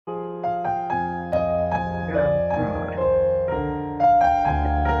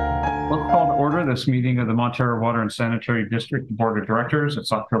this meeting of the Montara Water and Sanitary District Board of Directors.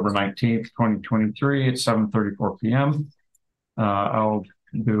 It's October 19th, 2023 at 7:34 p.m. I'll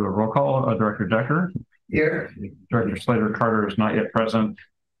do a roll call. Director Decker. Here. Director Slater-Carter is not yet present.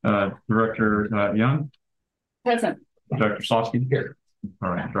 Director Young. Present. Director Slosky. Here. All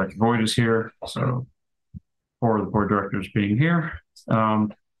right. Director Boyd is here. So 4 of the board directors being here. I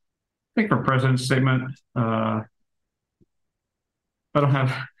think for President's statement, I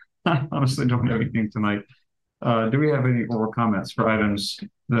honestly don't have anything tonight. Do we have any oral comments for items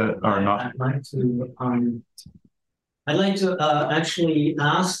that are not? I'd like to actually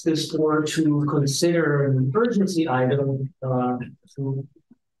ask this board to consider an emergency item to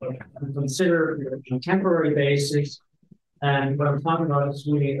consider on a temporary basis. And what I'm talking about is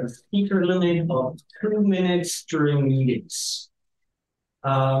really a speaker limit of 2 minutes during meetings.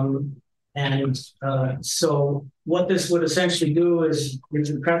 So what this would essentially do is give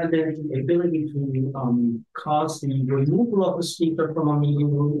the president the ability to cause the removal of a speaker from a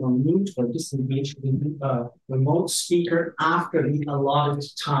meeting room or mute or disengage the remote speaker after the allotted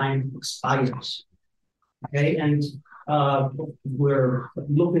time expires. Okay, and we're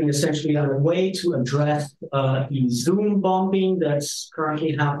looking essentially at a way to address the Zoom bombing that's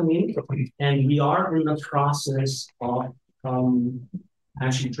currently happening, and we are in the process of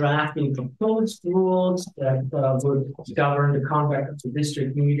actually drafting proposed rules that would govern the conduct of the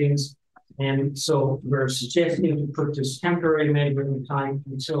district meetings. And so we're suggesting to put this temporary measure in time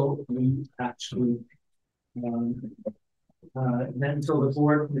until we actually, until the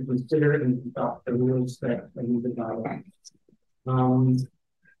board can consider and adopt the rules that we develop. We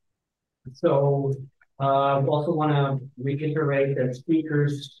also want to reiterate that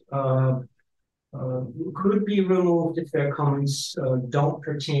speakers could be removed if their comments don't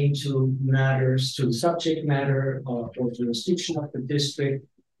pertain to matters, to subject matter or jurisdiction of the district,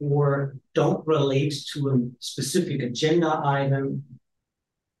 or don't relate to a specific agenda item,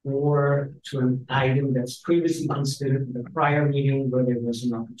 or to an item that's previously considered in the prior meeting where there was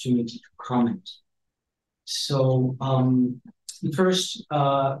an opportunity to comment. So first,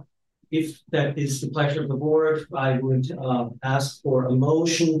 if that is the pleasure of the board, I would ask for a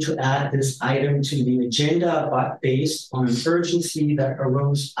motion to add this item to the agenda, but based on an urgency that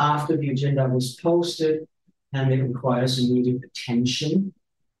arose after the agenda was posted and it requires immediate attention.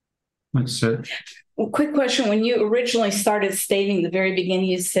 That's it. Well, quick question. When you originally started stating the very beginning,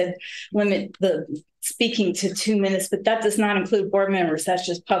 you said limit the speaking to 2 minutes, but that does not include board members. That's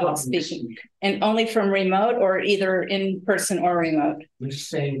just public speaking. And only from remote or either in person or remote? We're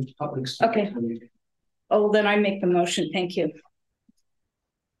saying public speaking. Okay. Oh, then I make the motion. Thank you.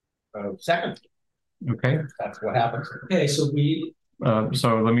 Second. Okay. That's what happens. Okay, so we...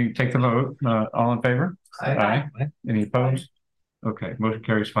 so let me take the vote. All in favor? Aye. Any opposed? Okay, motion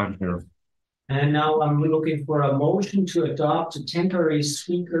carries 5-0. And now I'm looking for a motion to adopt a temporary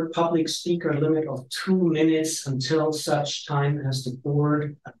public speaker limit of 2 minutes until such time as the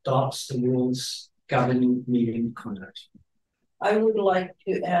board adopts the rules governing meeting conduct. I would like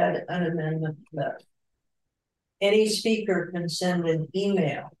to add an amendment that any speaker can send an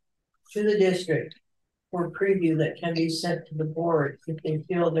email to the district for preview that can be sent to the board if they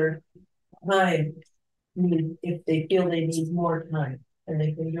feel their time, if they feel they need more time. And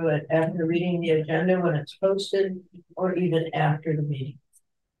they can do it after reading the agenda when it's posted, or even after the meeting.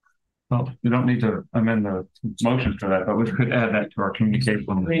 Well, you don't need to amend the motion for that, but we could add that to our communication.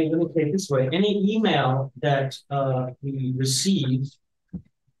 Let me say it this way: any email that we receive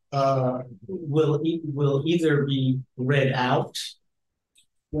will either be read out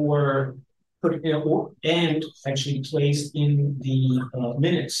or put and actually placed in the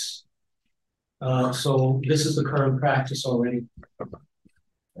minutes. So this is the current practice already.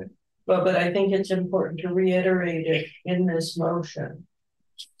 Well, but I think it's important to reiterate it in this motion,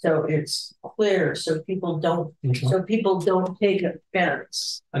 so it's clear, so people don't take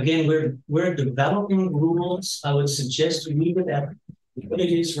offense. Again, we're developing rules. I would suggest we leave it at what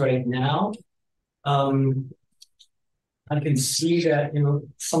it is right now. I can see that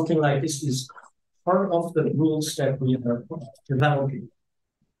something like this is part of the rules that we are developing.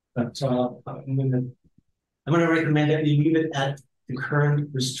 But I'm gonna recommend that we leave it at the current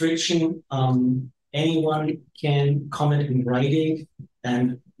restriction. Anyone can comment in writing,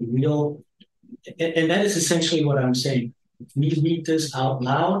 and that is essentially what I'm saying. We read this out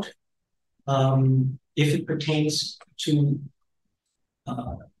loud. If it pertains to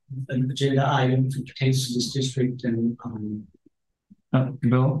an agenda item, if it pertains to this district, and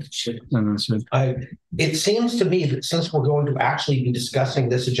Bill? It seems to me that since we're going to actually be discussing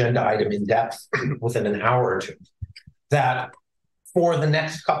this agenda item in depth within an hour or two, that for the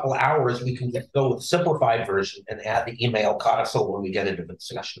next couple hours, we can go with simplified version and add the email codicil when we get into the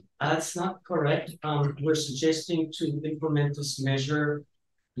discussion. That's not correct. We're suggesting to implement this measure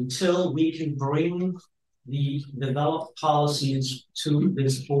until we can bring the developed policies to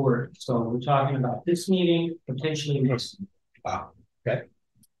this board. So we're talking about this meeting, potentially next. Wow. Okay.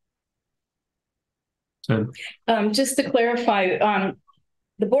 So, Just to clarify,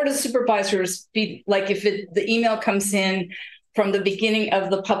 the Board of Supervisors, like if the email comes in from the beginning of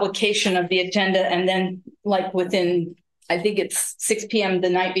the publication of the agenda, and then like within, I think it's 6 p.m. the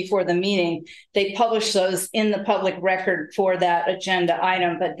night before the meeting, they publish those in the public record for that agenda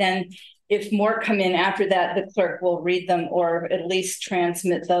item. But then if more come in after that, the clerk will read them or at least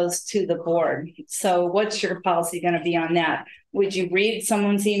transmit those to the board. So what's your policy going to be on that? Would you read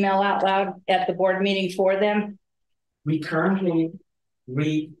someone's email out loud at the board meeting for them? We currently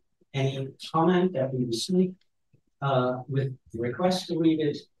read any comment that we receive with the request to read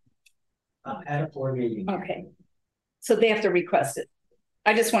it at a board meeting. Okay. So they have to request it.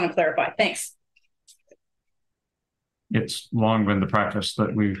 I just want to clarify. Thanks. it's long been the practice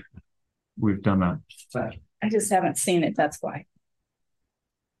that we've done that. Right. I just haven't seen it. That's why.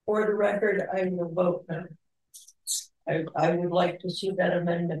 For the record, I will vote no. I would like to see that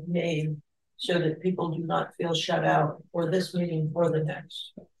amendment made so that people do not feel shut out for this meeting or the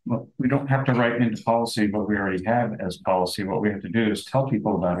next. Well, we don't have to write into policy what we already have as policy. What we have to do is tell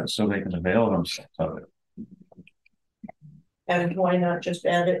people about it so they can avail themselves of it. And why not just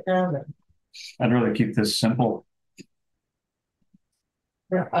add it now then? I'd rather keep this simple.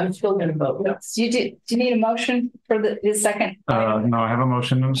 Yeah, I'm still going to vote no. Do you need a motion for the second? No, I have a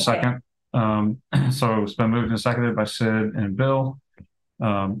motion and a second. So it's been moved and seconded by Sid and Bill.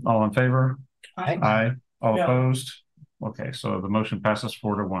 All in favor? Aye. Aye. All No. opposed? Okay, so the motion passes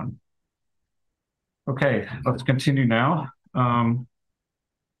 4-1. Okay, let's continue now.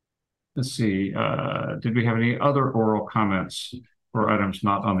 Let's see, did we have any other oral comments for items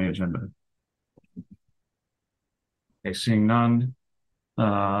not on the agenda? Okay, seeing none. We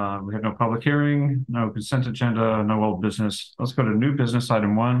have no public hearing, no consent agenda, no old business. Let's go to new business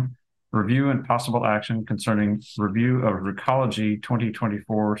item 1, review and possible action concerning review of Recology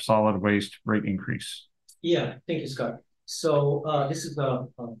 2024 solid waste rate increase. Yeah, thank you, Scott. So this is the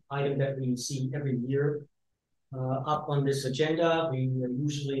item that we see every year up on this agenda. We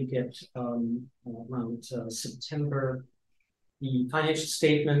usually get around September the financial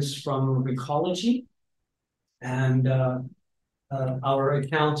statements from Recology, and our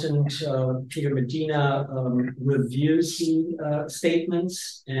accountant Peter Medina reviews the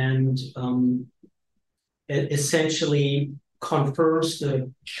statements and it essentially confirms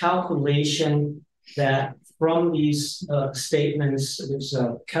the calculation that from these statements, there's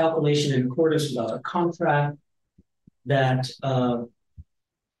a calculation in accordance with our contract that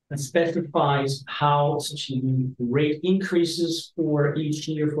specifies how essentially the rate increases for each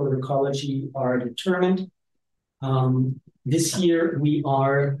year for Recology are determined. This year we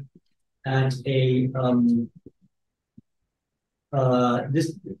are at a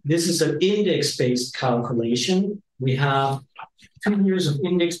this is an index-based calculation. We have 2 years of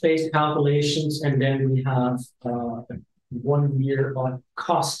index-based calculations, and then we have 1 year on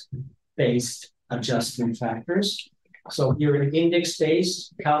cost-based adjustment factors. So here an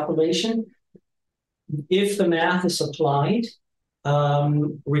index-based calculation. If the math is applied,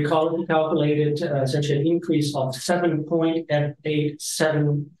 Recology calculated essentially an increase of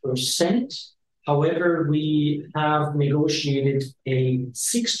 7.87%. However, we have negotiated a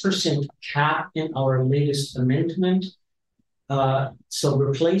 6% cap in our latest amendment. So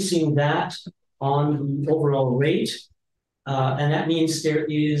replacing that on the overall rate, and that means there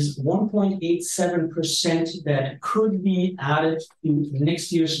is 1.87% that could be added to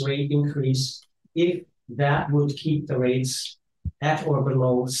next year's rate increase if that would keep the rates at or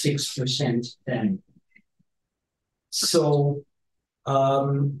below 6% then. So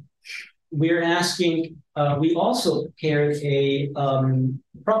we're asking, we also prepared a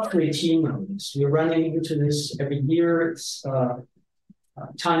Prop 218 notice. We're running into this every year. It's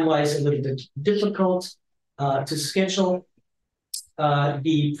time-wise a little bit difficult to schedule.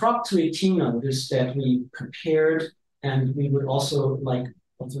 The Prop 218 notice that we prepared, and we would also like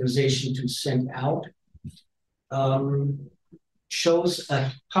authorization to send out, shows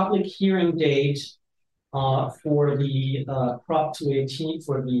a public hearing date for the Prop 218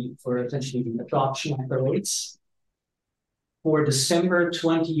 for essentially the adoption of the rates for December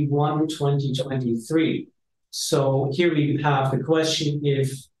 21, 2023. So here we have the question if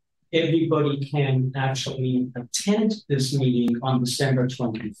everybody can actually attend this meeting on December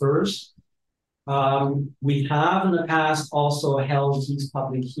 21st. We have in the past also held these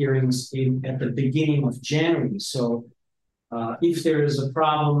public hearings at the beginning of January. So if there is a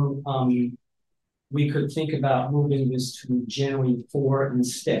problem, we could think about moving this to January 4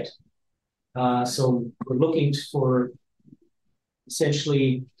 instead. So we're looking for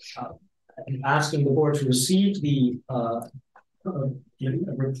essentially asking the board to receive the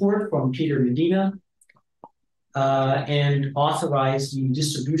report from Peter Medina and authorize the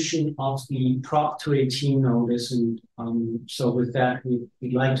distribution of the Prop 218 notice. And so with that,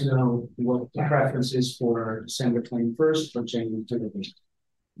 we'd like to know what the preference is for December 21st or January 31st.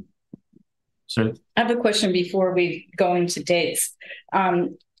 So I have a question before we go into dates.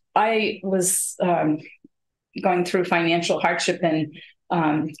 I was going through financial hardship and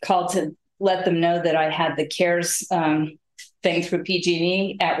called to let them know that I had the CARES thing through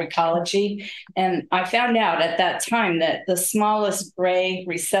PG&E at Recology. And I found out at that time that the smallest gray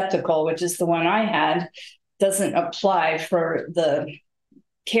receptacle, which is the one I had, doesn't apply for the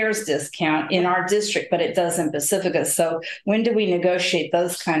CARES discount in our district, but it does in Pacifica. So when do we negotiate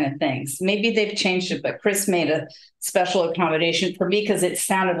those kind of things? Maybe they've changed it, but Chris made a special accommodation for me because it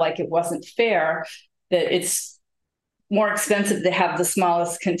sounded like it wasn't fair that it's more expensive to have the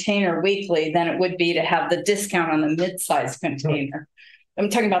smallest container weekly than it would be to have the discount on the mid-sized container. I'm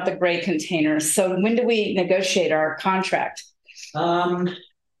talking about the gray containers. So when do we negotiate our contract?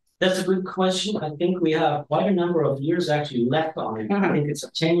 That's a good question. I think we have quite a number of years actually left on it. I think it's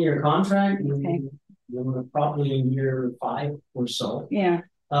a 10-year contract. Okay. We're probably in year 5 or so. Yeah.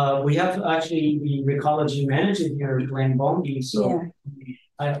 We have actually the Recology manager here, Glenn Bongi. So,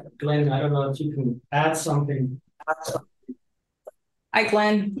 yeah. Glenn, I don't know if you can add something. Hi,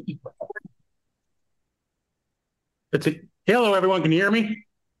 Glenn. Hello, everyone. Can you hear me?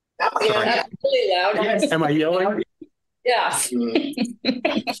 Yeah, that's really loud. Yes. Am I yelling? Yes.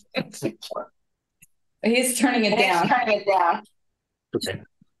 He's turning it down. Okay.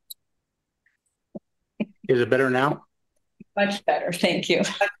 Is it better now? Much better. Thank you.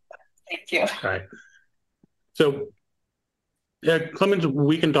 Thank you. All right. So, Clemens,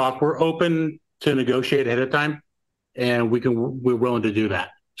 we can talk. We're open to negotiate ahead of time, and we're willing to do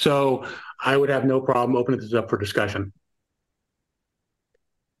that. So I would have no problem opening this up for discussion.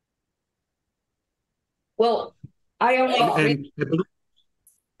 Well, I don't know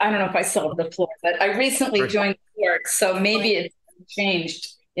if I still have the floor, but I recently joined the board, so maybe it's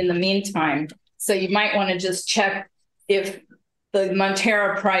changed in the meantime. So you might want to just check if the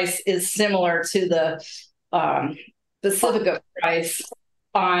Montara price is similar to the Pacifica price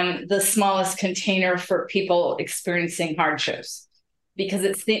on the smallest container for people experiencing hardships.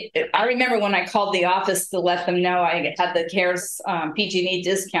 Because I remember when I called the office to let them know I had the CARES PG&E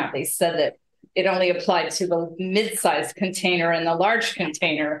discount, they said that it only applied to the mid-sized container and the large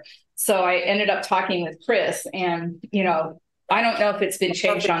container. So I ended up talking with Chris, and I don't know if it's been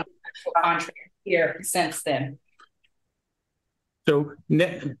changed on the actual contract here since then. So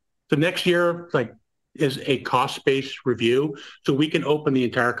next year, is a cost-based review, so we can open the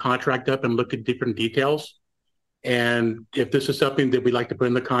entire contract up and look at different details. And if this is something that we'd like to put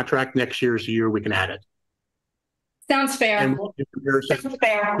in the contract, next year is the year we can add it. Sounds fair. And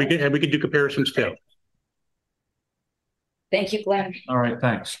we can do comparisons too. Thank you, Glenn. all right,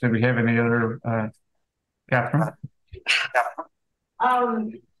 thanks. Did we have any other, Catherine?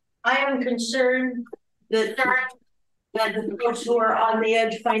 I am concerned that the folks who are on the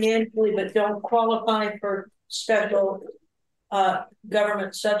edge financially but don't qualify for special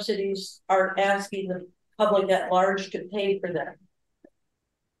government subsidies are asking the public at large to pay for them.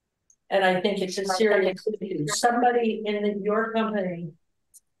 And I think it's a serious issue. Somebody in your company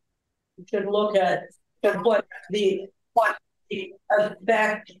should look at what the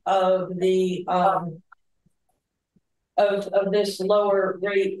effect of the of this lower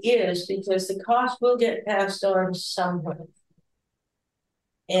rate is, because the cost will get passed on somewhere.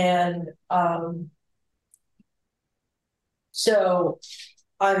 And so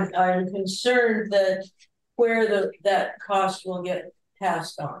I'm concerned that where that cost will get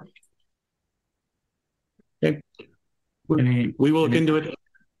passed on. Okay. We will look into it.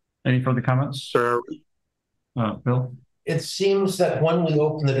 Any further comments? Sir. Bill? It seems that when we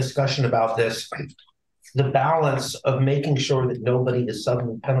open the discussion about this, the balance of making sure that nobody is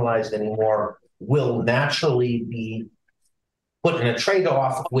suddenly penalized anymore will naturally be put in a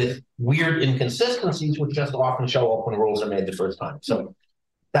trade-off with weird inconsistencies, which just often show up when rules are made the first time. So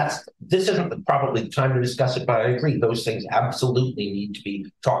this isn't probably the time to discuss it, but I agree, those things absolutely need to be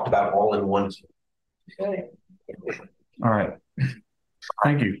talked about all in one. Okay. All right.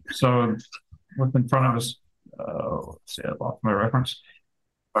 Thank you. So what's in front of us, let's see, I lost my reference.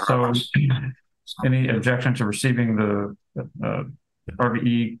 So Any objection to receiving the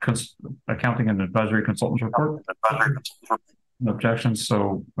RVE accounting and advisory consultants report? No objections.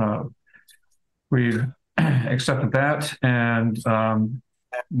 So we've accepted that. And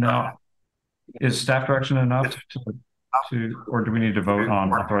now, is staff direction enough or do we need to vote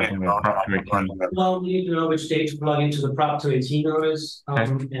on authorizing the Prop 218? Well, we need to know which date to plug into the Prop 218 notice,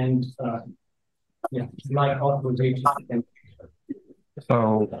 and like authorization.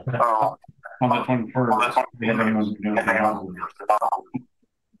 So on the 21st, we have anyone doing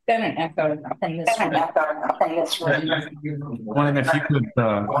Then an echo from this room. Glenn, if you could,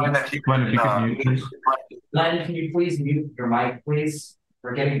 mute, please. Glenn, can you please mute your mic, please?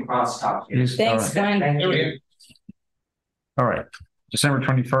 We're getting crosstalk here. Thanks, Glenn. Thank you. All right. December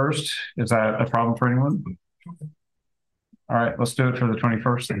 21st. Is that a problem for anyone? All right, let's do it for the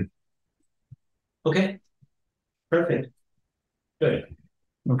 21st then. Okay. Perfect. Good.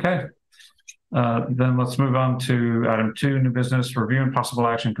 Okay. Then let's move on to item 2, new business, review and possible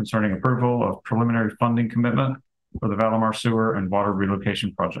action concerning approval of preliminary funding commitment for the Valimar Sewer and Water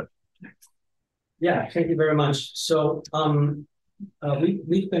Relocation Project. Yeah, thank you very much. So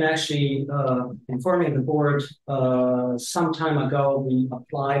we've been actually informing the board some time ago. We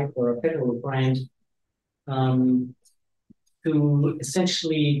applied for a federal grant to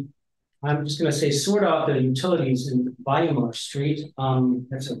essentially, I'm just going to say, sort out the utilities in Weimar Street.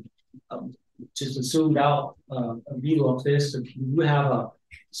 That's just a zoomed out view of this. We have a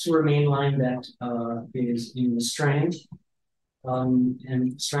sewer main line that is in the Strand.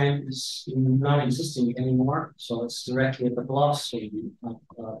 And Strand is not existing anymore, so it's directly at the bluff. So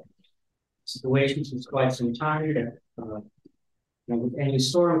situation since quite some time that any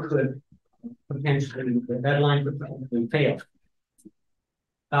storm could potentially, that line could potentially fail.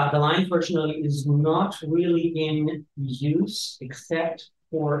 The line, fortunately, is not really in use except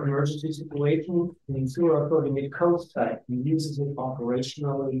for emergency situations. The sewer authority mid-coast side uses it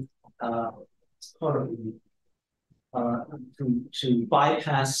operationally as part of the to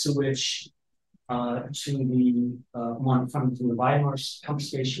bypass sewage to the from the Weimar pump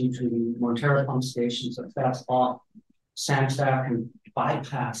station to the Montara pump station. So if that's off, SAMSAC can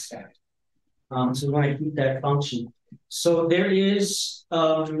bypass that. So we want to keep that function. So there is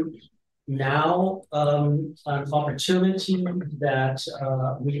now an opportunity that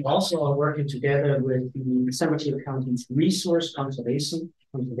we also are working together with the Sanitary County's Resource Conservation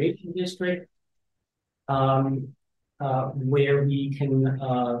District. Where we can,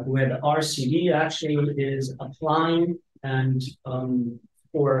 where the RCD actually is applying and and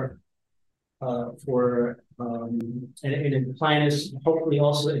the plan is hopefully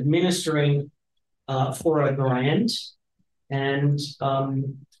also administering for a grant, and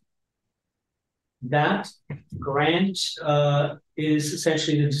that grant is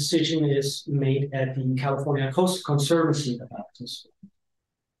essentially the decision is made at the California Coast Conservancy about this.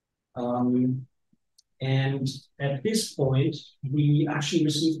 And at this point, we actually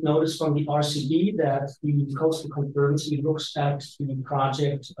received notice from the RCD that the Coastal Conservancy looks at the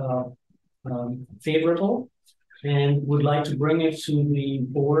project favorable and would like to bring it to the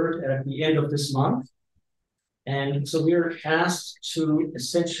board at the end of this month. And so we're asked to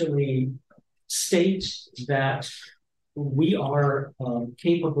essentially state that we are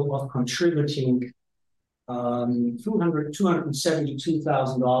capable of contributing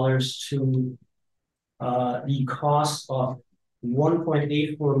 $272,000 to the cost of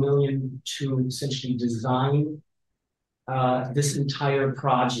 $1.84 million to essentially design this entire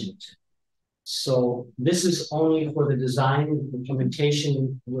project. So this is only for the design. The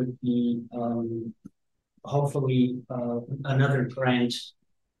implementation would be hopefully another grant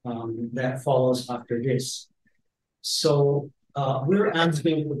that follows after this. So we're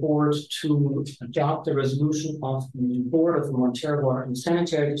asking the board to adopt a resolution of the board of the Montara Water and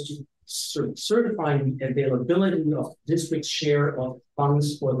Sanitary District certifying the availability of district share of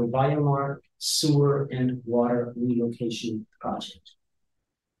funds for the Weimar Sewer and Water Relocation Project.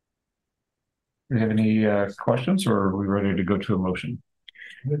 Do you have any questions, or are we ready to go to a motion?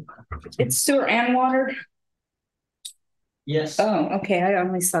 It's sewer and water? Yes. Oh, okay. I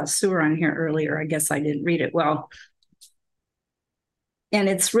only saw sewer on here earlier. I guess I didn't read it well. And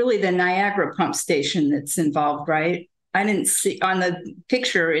it's really the Niagara pump station that's involved, right? I didn't see on the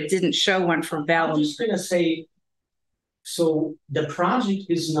picture, it didn't show one for Valimar. I'm just going to say, so the project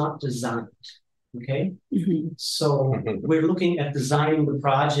is not designed, okay? Mm-hmm. So we're looking at designing the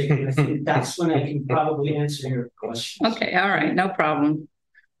project, and I think that's when I can probably answer your question. Okay, all right, no problem.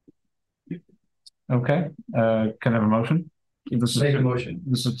 Okay, can I have a motion? This is Make a motion.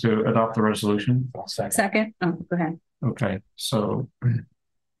 This is to adopt the resolution. Second. Oh, go ahead. Okay, so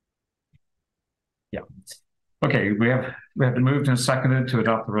Okay, we have been moved and seconded to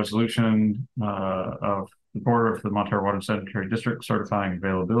adopt the resolution of the Board of the Montara Water and Sanitary District certifying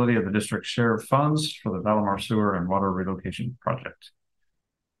availability of the district's share of funds for the Valamar Sewer and Water Relocation Project.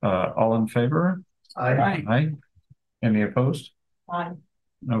 All in favor? Aye. Aye. Any opposed? Aye.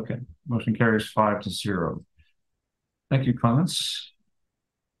 Okay, motion carries 5-0. Thank you, Clements.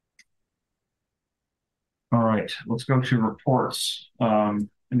 All right, let's go to reports.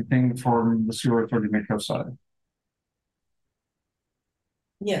 Anything from the Sewer Authority Midco side?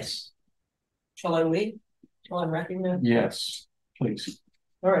 Yes. Shall I wait till I'm recognized? Yes, please.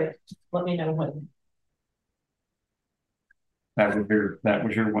 All right, let me know when. That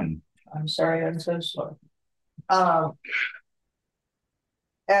was your win. I'm sorry, I'm so slow. At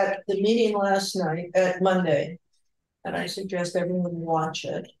the meeting last night, at Monday, and I suggest everyone watch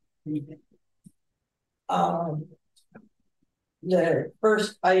it. The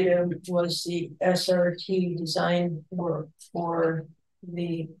first item was the SRT design work for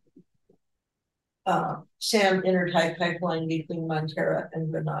the SAM intertie pipeline between Montara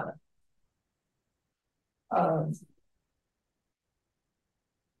and Granada.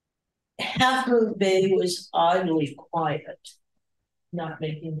 Half Moon Bay was oddly quiet, not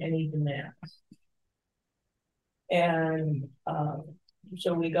making any demands. And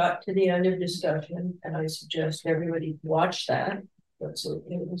so we got to the end of discussion, and I suggest everybody watch that. It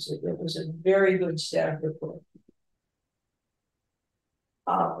was a very good staff report.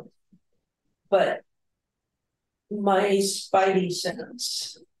 But my spidey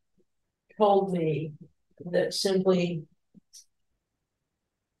sense told me that simply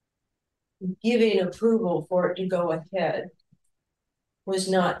giving approval for it to go ahead was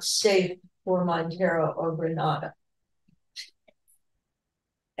not safe for Montara or Granada.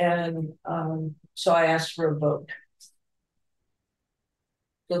 And so I asked for a vote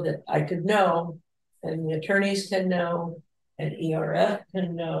so that I could know, and the attorneys can know, and ERF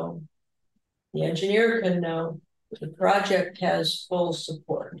can know, the engineer can know, the project has full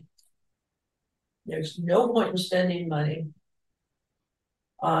support. There's no point in spending money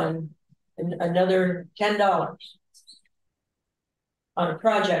on another $10 on a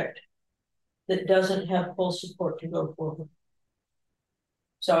project that doesn't have full support to go forward.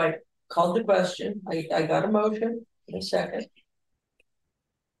 So I called the question. I got a motion in a second.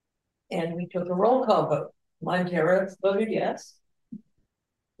 And we took a roll call vote. Montara voted yes.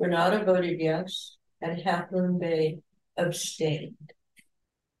 Granada voted yes. And Half Moon Bay abstained.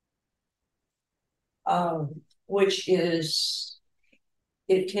 Which is,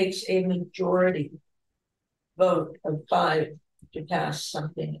 it takes a majority vote of 5 to pass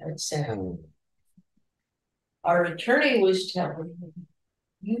something at SAM. Our attorney was telling me,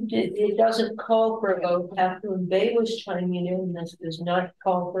 it doesn't call for a vote. Half Moon Bay was chiming in, this does not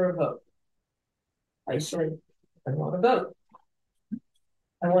call for a vote. I said, I want a vote.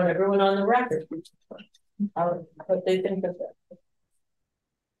 I want everyone on the record. What they think of that.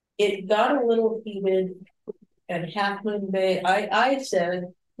 It got a little heated, and Half Moon Bay, I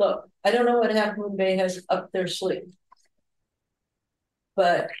said, look, I don't know what Half Moon Bay has up their sleeve,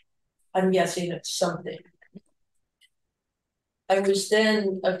 but I'm guessing it's something. I was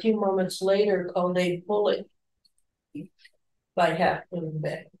then, a few moments later, called a bullet by Half Moon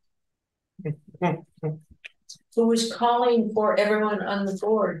Bay, who was calling for everyone on the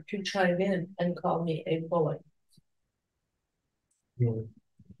board to chime in and call me a bullet.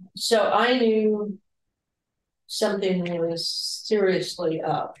 So I knew something was seriously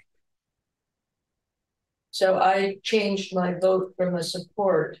up. So I changed my vote from a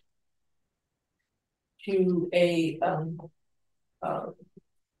support to a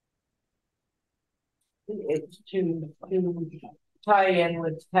to tie in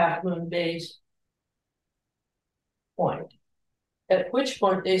with Half Moon Bay's point. At which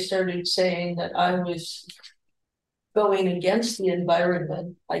point they started saying that I was going against the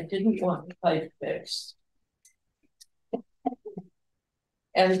environment. I didn't want the pipe fixed.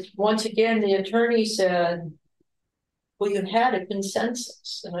 And once again, the attorney said, well, you had a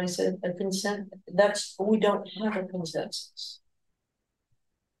consensus. And I said, we don't have a consensus.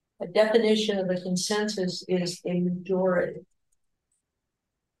 A definition of a consensus is a majority.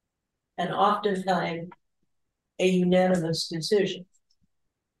 And oftentimes a unanimous decision.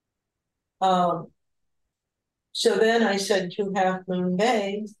 So then I said to Half Moon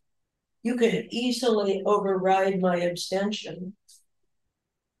Bay, you can easily override my abstention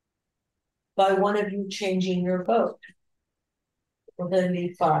by one of you changing your vote. Will then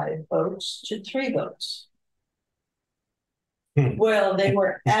be 5 votes to 3 votes. Well, they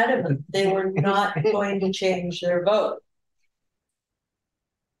were adamant they were not going to change their vote.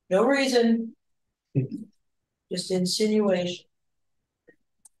 No reason. just insinuation.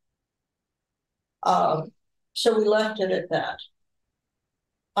 So we left it at that.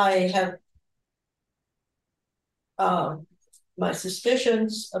 I have my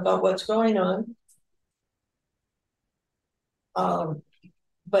suspicions about what's going on.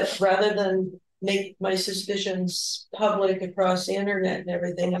 But rather than make my suspicions public across the internet and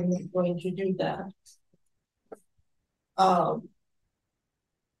everything, I'm not going to do that.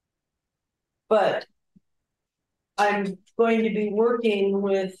 But I'm going to be working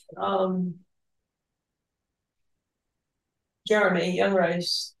with Jeremy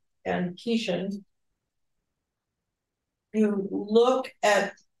Youngrice and Keishan to look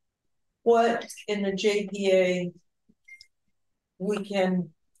at what in the JPA we can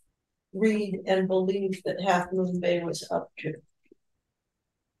read and believe that Half Moon Bay was up to.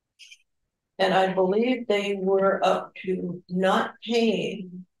 And I believe they were up to not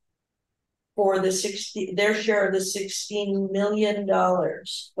paying for their share of the $16 million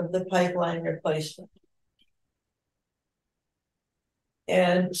of the pipeline replacement.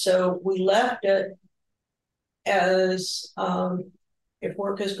 And so we left it as if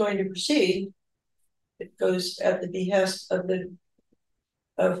work is going to proceed, it goes at the behest of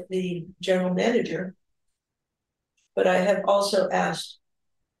the general manager. But I have also asked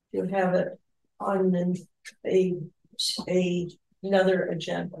to have it on another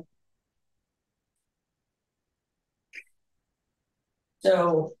agenda.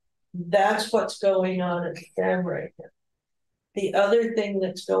 So that's what's going on at SAM right now. The other thing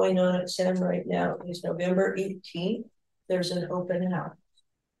that's going on at SAM right now is November 18th, there's an open house.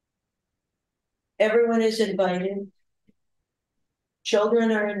 Everyone is invited.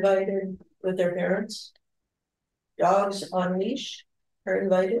 Children are invited with their parents. Dogs on leash are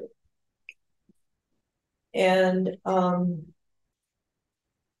invited. And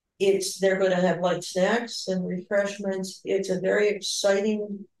they're going to have light snacks and refreshments. It's a very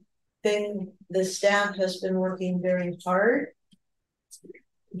exciting thing. The staff has been working very hard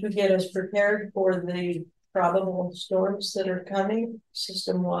to get us prepared for the probable storms that are coming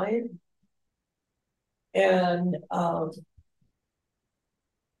system-wide. And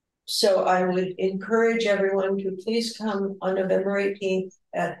so I would encourage everyone to please come on November 18th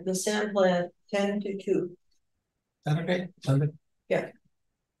at the SAM plant, 10 to 2. Saturday, Sunday? Yeah.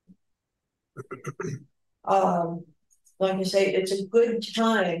 Like I say, it's a good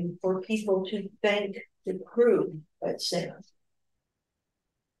time for people to thank the crew at SAM.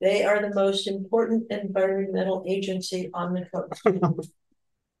 They are the most important environmental agency on the coast.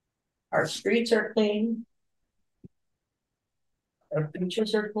 Our streets are clean. Our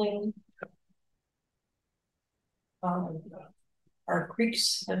beaches are clean. Our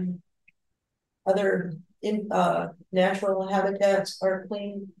creeks and other natural habitats are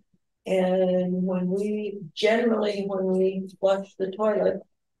clean. And when we flush the toilet,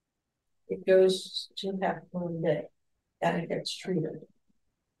 it goes to Half Moon Bay and it gets treated.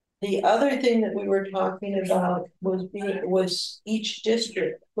 The other thing that we were talking about was each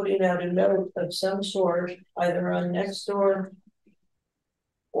district putting out a note of some sort, either on Nextdoor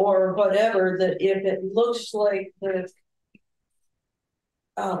or whatever, that if it looks like the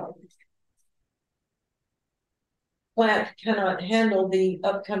plant cannot handle the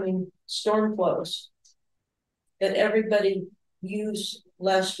upcoming storm flows, that everybody use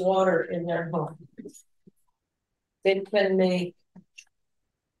less water in their home. It can make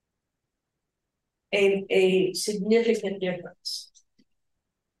a significant difference.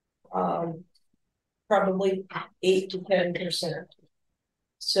 Probably 8 to 10%.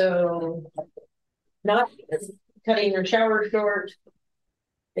 So not cutting your shower short,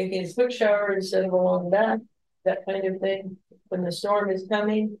 taking a quick shower instead of a long bath, that kind of thing. When the storm is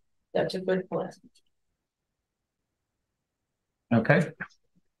coming, that's a good plan. Okay.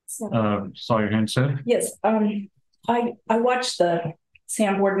 Saw your hand, Sid. Yes. I watched the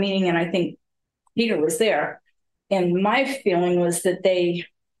SAM board meeting and I think Peter was there. And my feeling was that they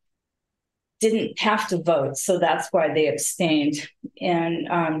didn't have to vote. So that's why they abstained. And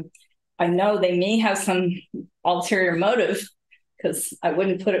I know they may have some ulterior motive because I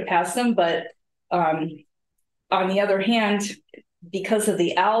wouldn't put it past them. But on the other hand, because of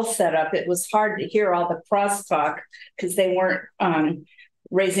the OWL setup, it was hard to hear all the crosstalk because they weren't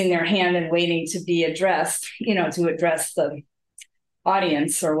raising their hand and waiting to be addressed, to address the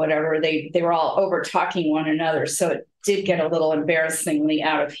audience or whatever. They were all over talking one another. So it did get a little embarrassingly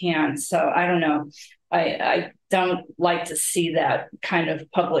out of hand. So I don't know. I don't like to see that kind of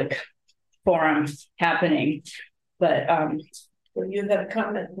public forum happening. But you have a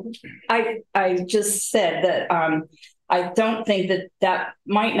comment? I just said that I don't think that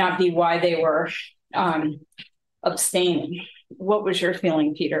might not be why they were abstaining. What was your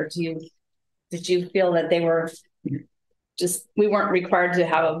feeling, Peter? Did you feel that they were just, we weren't required to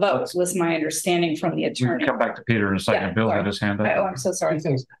have a vote, was my understanding from the We attorney. can come back to Peter in a second. Yeah, Bill sorry. had his hand up. Oh, I'm so sorry. Two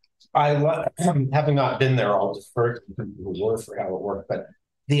things. Having not been there, I'll defer to the word for how it worked, but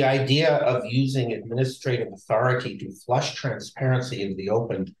the idea of using administrative authority to flush transparency into the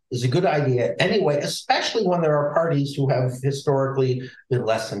open is a good idea anyway, especially when there are parties who have historically been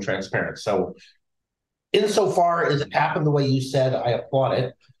less than transparent. So insofar as it happened the way you said, I applaud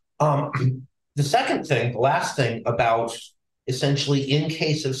it. The second thing, the last thing about essentially in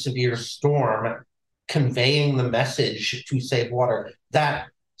case of severe storm, conveying the message to save water, that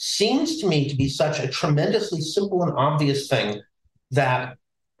seems to me to be such a tremendously simple and obvious thing that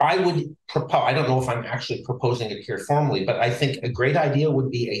I would propose. I don't know if I'm actually proposing it here formally, but I think a great idea would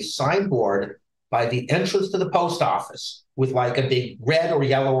be a signboard by the entrance to the post office with like a big red or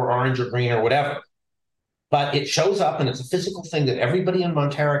yellow or orange or green or whatever. But it shows up and it's a physical thing that everybody in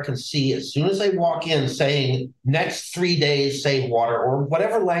Montara can see as soon as they walk in, saying next 3 days save water or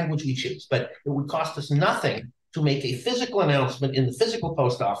whatever language we choose. But it would cost us nothing to make a physical announcement in the physical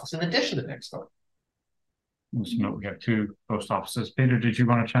post office in addition to next door. Let's note we have two post offices. Peter, did you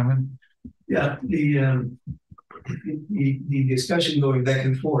want to chime in? Yeah, the discussion going back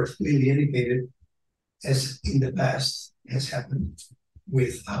and forth clearly indicated, as in the past has happened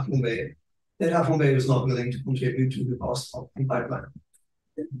with Half-Moon Bay, that Half-Moon Bay was not willing to contribute to the cost of the pipeline.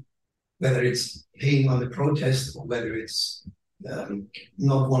 Whether it's paying on the protest or whether it's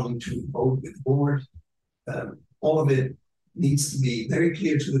not wanting to vote with the board, all of it needs to be very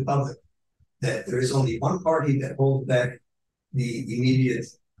clear to the public that there is only one party that holds back the immediate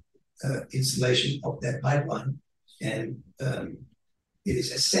installation of that pipeline. And it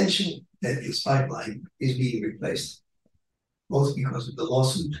is essential that this pipeline is being replaced, both because of the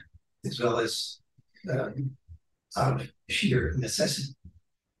lawsuit as well as out of sheer necessity.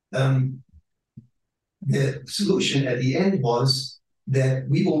 The solution at the end was that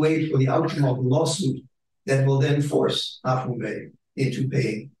we will wait for the outcome of the lawsuit that will then force Half-Moon Bay into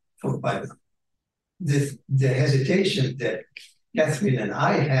paying for the pipeline. The hesitation that Catherine and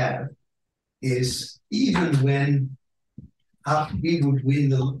I have is even when we would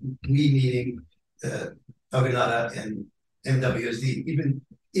win we meaning Avenada and MWSD, even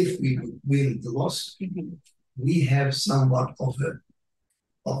if we would win the lawsuit, we have somewhat of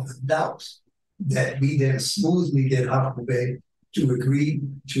a doubt that we then smoothly get Half-Moon Bay to agree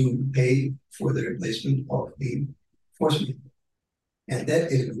to pay for the replacement of the force main. And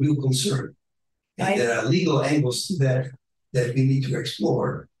that is a real concern. And there are legal angles to that we need to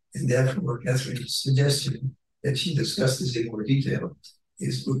explore. And therefore, Catherine's suggestion that she discuss this in more detail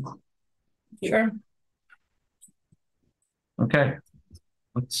is good. Sure. Okay.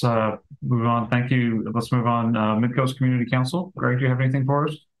 Let's move on. Thank you. Let's move on. Midcoast Community Council. Greg, do you have anything for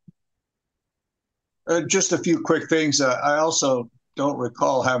us? Just a few quick things. I also don't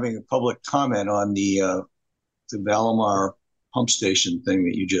recall having a public comment on the Valamar pump station thing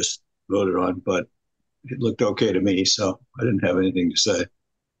that you just voted on, but it looked okay to me, so I didn't have anything to say.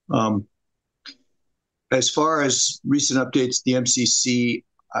 As far as recent updates, the MCC,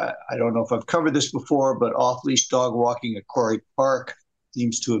 I don't know if I've covered this before, but off-leash dog walking at Quarry Park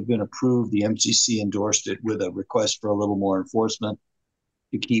seems to have been approved. The MCC endorsed it with a request for a little more enforcement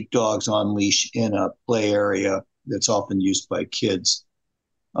to keep dogs on leash in a play area that's often used by kids.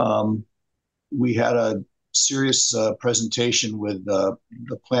 We had a serious presentation with the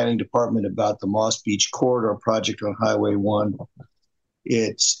planning department about the Moss Beach Corridor project on Highway 1.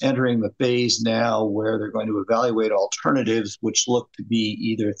 It's entering the phase now where they're going to evaluate alternatives, which look to be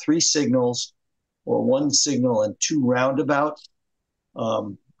either 3 signals or 1 signal and 2 roundabouts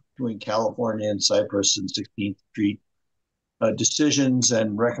between California and Cypress and 16th Street. Decisions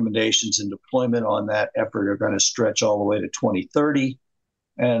and recommendations and deployment on that effort are going to stretch all the way to 2030,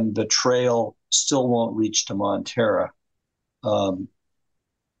 and the trail still won't reach to Montara.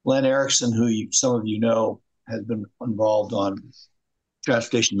 Len Erickson, who some of you know, has been involved on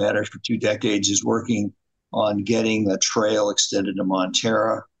transportation matters for 2 decades, is working on getting the trail extended to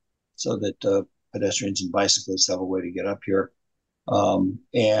Montara so that pedestrians and bicyclists have a way to get up here.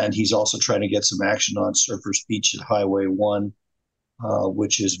 And he's also trying to get some action on Surfers Beach at Highway 1,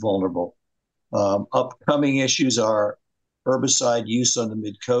 which is vulnerable. Upcoming issues are herbicide use on the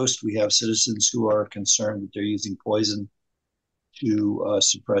mid-coast. We have citizens who are concerned that they're using poison to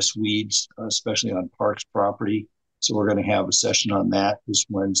suppress weeds, especially on Parks property. So we're going to have a session on that this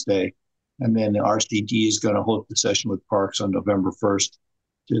Wednesday. And then the RCD is going to hold the session with Parks on November 1st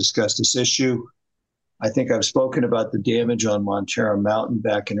to discuss this issue. I think I've spoken about the damage on Montara Mountain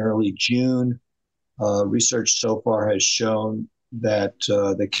back in early June. Research so far has shown that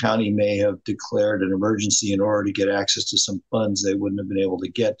the county may have declared an emergency in order to get access to some funds they wouldn't have been able to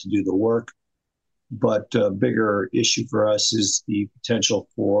get to do the work. But a bigger issue for us is the potential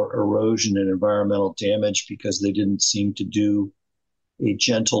for erosion and environmental damage because they didn't seem to do a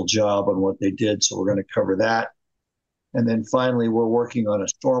gentle job on what they did. So we're going to cover that. And then finally, we're working on a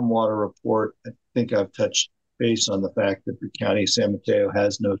stormwater report. I think I've touched base on the fact that the county of San Mateo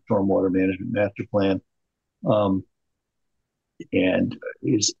has no stormwater management master plan, and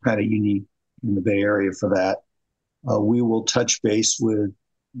is kind of unique in the Bay Area for that. We will touch base with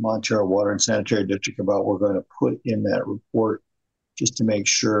Montara Water and Sanitary District about what we're going to put in that report just to make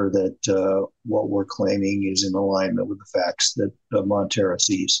sure that what we're claiming is in alignment with the facts that Montara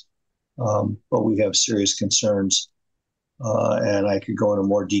sees. But we have serious concerns, and I could go into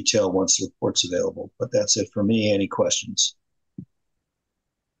more detail once the report's available. But that's it for me. Any questions?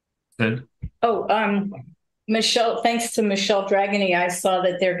 Sid? Oh, Michelle, thanks to Michelle Dragony, I saw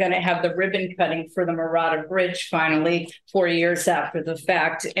that they're going to have the ribbon cutting for the Murata Bridge finally 4 years after the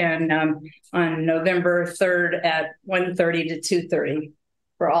fact, and on November 3rd at 1:30 to 2:30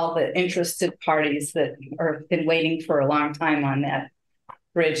 for all the interested parties that have been waiting for a long time on that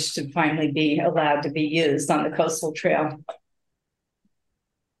bridge to finally be allowed to be used on the coastal trail.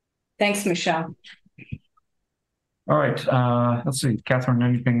 Thanks, Michelle. All right, let's see, Catherine,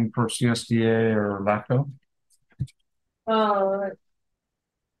 anything for CSDA or LAFCO?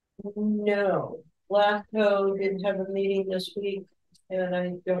 No. LAFCO didn't have a meeting this week, and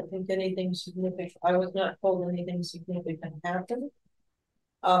I don't think anything significant. I was not told anything significant happened.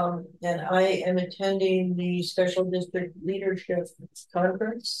 And I am attending the Special District Leadership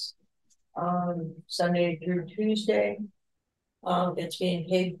Conference Sunday through Tuesday. It's being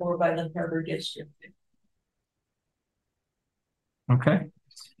paid for by the Harbor District. Okay.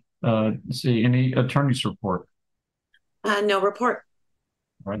 Let's see, any attorney's report? No report.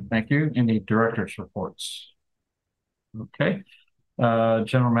 All right, thank you. Any director's reports? Okay.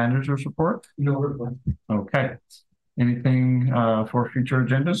 General manager's report? No report. Okay. Anything for future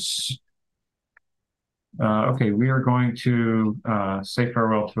agendas? Okay, we are going to say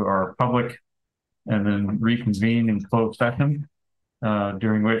farewell to our public and then reconvene in closed session,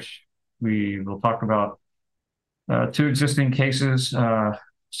 during which we will talk about two existing cases,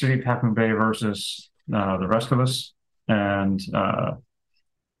 City of Half Moon Bay versus the rest of us, and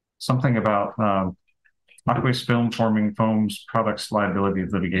something about aqueous film forming foams products liability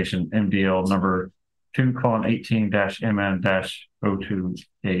litigation, MDL number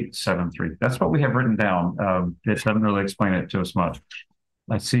 2:18-MN-02873. That's what we have written down. It doesn't really explain it to us much.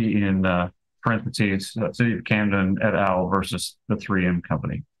 I see in parentheses, City of Camden et al. Versus the 3M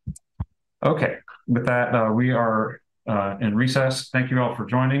Company. Okay, with that, we are in recess. Thank you all for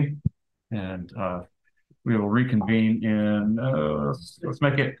joining, and we will reconvene in, let's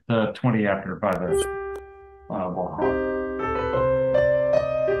make it 20 after by the ball.